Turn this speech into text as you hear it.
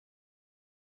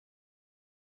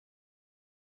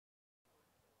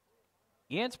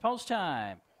It's post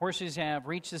time. Horses have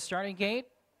reached the starting gate,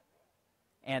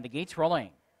 and the gate's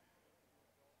rolling.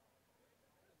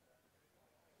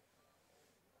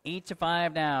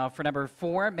 8-5 now for number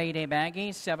 4, May Day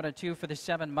Maggie. 7-2 for the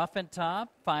 7, Muffin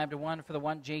Top. 5-1 for the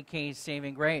 1, JK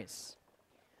Saving Grace.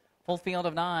 Full field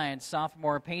of 9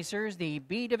 sophomore pacers. The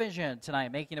B division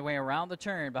tonight making their way around the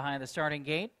turn behind the starting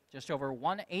gate. Just over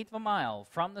 1/8 of a mile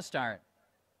from the start.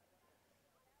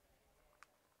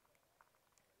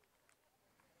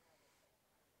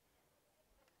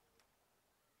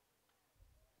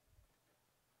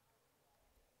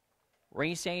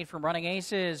 Race 8 from Running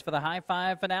Aces for the High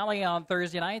Five finale on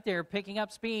Thursday night. They're picking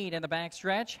up speed in the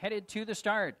backstretch, headed to the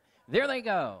start. There they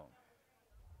go.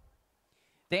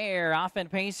 There, often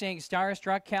pacing,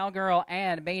 Starstruck Cowgirl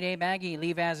and May Day Maggie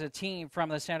leave as a team from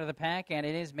the center of the pack, and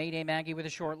it is May Day Maggie with a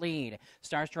short lead.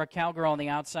 Starstruck Cowgirl on the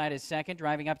outside is second,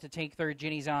 driving up to take third,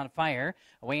 Ginny's on Fire.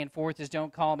 Away in fourth is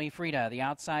Don't Call Me Frida. The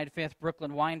outside fifth,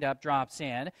 Brooklyn Windup drops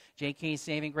in. JK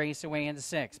Saving Grace away into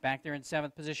sixth. Back there in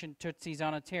seventh position, Tootsie's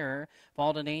on a Terror.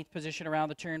 Followed in eighth position around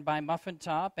the turn by Muffin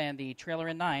Top, and the trailer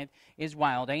in ninth is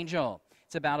Wild Angel.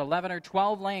 It's about 11 or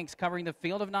 12 lengths covering the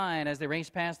field of 9 as they race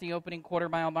past the opening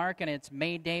quarter-mile mark, and it's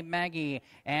May Day Maggie,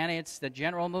 and it's the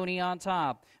General Mooney on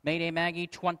top. May Day Maggie,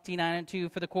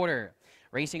 29-2 for the quarter.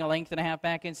 Racing a length and a half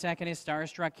back in second is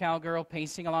Starstruck Cowgirl.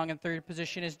 Pacing along in third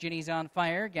position is Ginny's on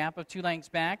Fire. Gap of 2 lengths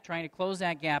back. Trying to close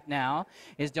that gap now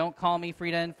is Don't Call Me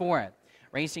Frida in fourth.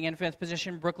 Racing in fifth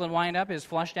position, Brooklyn Windup is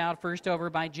flushed out first over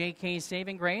by JK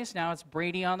Saving Grace. Now it's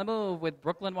Brady on the move with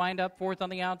Brooklyn Windup fourth on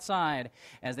the outside.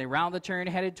 As they round the turn,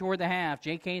 headed toward the half,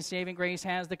 JK Saving Grace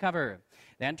has the cover.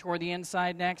 Then toward the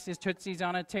inside next is Tootsie's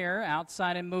on a Tear.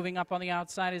 Outside and moving up on the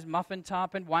outside is Muffin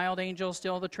Top and Wild Angel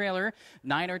still the trailer.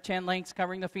 9 or 10 lengths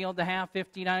covering the field to half,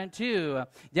 59-2.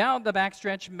 Down the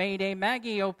backstretch, May Day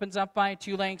Maggie opens up by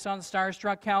 2 lengths on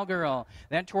Starstruck Cowgirl.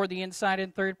 Then toward the inside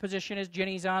in third position is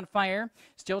Ginny's on Fire.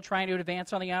 Still trying to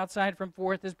advance on the outside from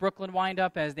fourth is Brooklyn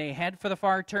Windup. As they head for the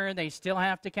far turn, they still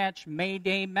have to catch May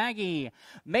Day Maggie.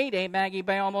 May Day Maggie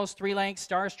by almost 3 lengths.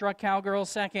 Starstruck Cowgirl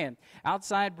second.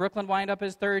 Outside, Brooklyn Windup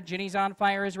is third. Ginny's on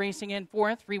Fire is racing in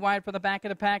fourth. 3 wide for the back of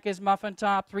the pack is Muffin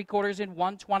Top. 3/4 in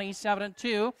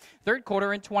 1:27.2. Third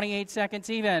quarter in 28 seconds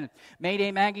even. May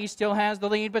Day Maggie still has the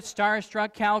lead, but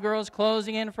Starstruck Cowgirl is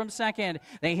closing in from second.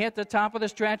 They hit the top of the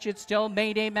stretch. It's still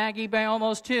May Day Maggie by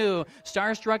almost 2.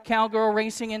 Starstruck Cowgirl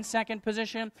racing in second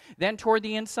position. Then toward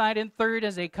the inside in third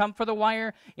as they come for the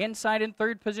wire. Inside in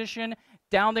third position.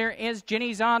 Down there is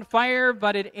Ginny's on Fire,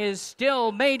 but it is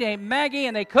still May Day Maggie,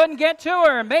 and they couldn't get to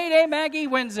her. May Day Maggie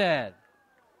wins it.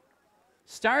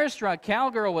 Starstruck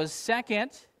Cowgirl was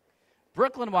second.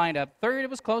 Brooklyn Windup third. It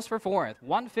was close for fourth.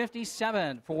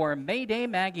 1:57 for May Day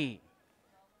Maggie.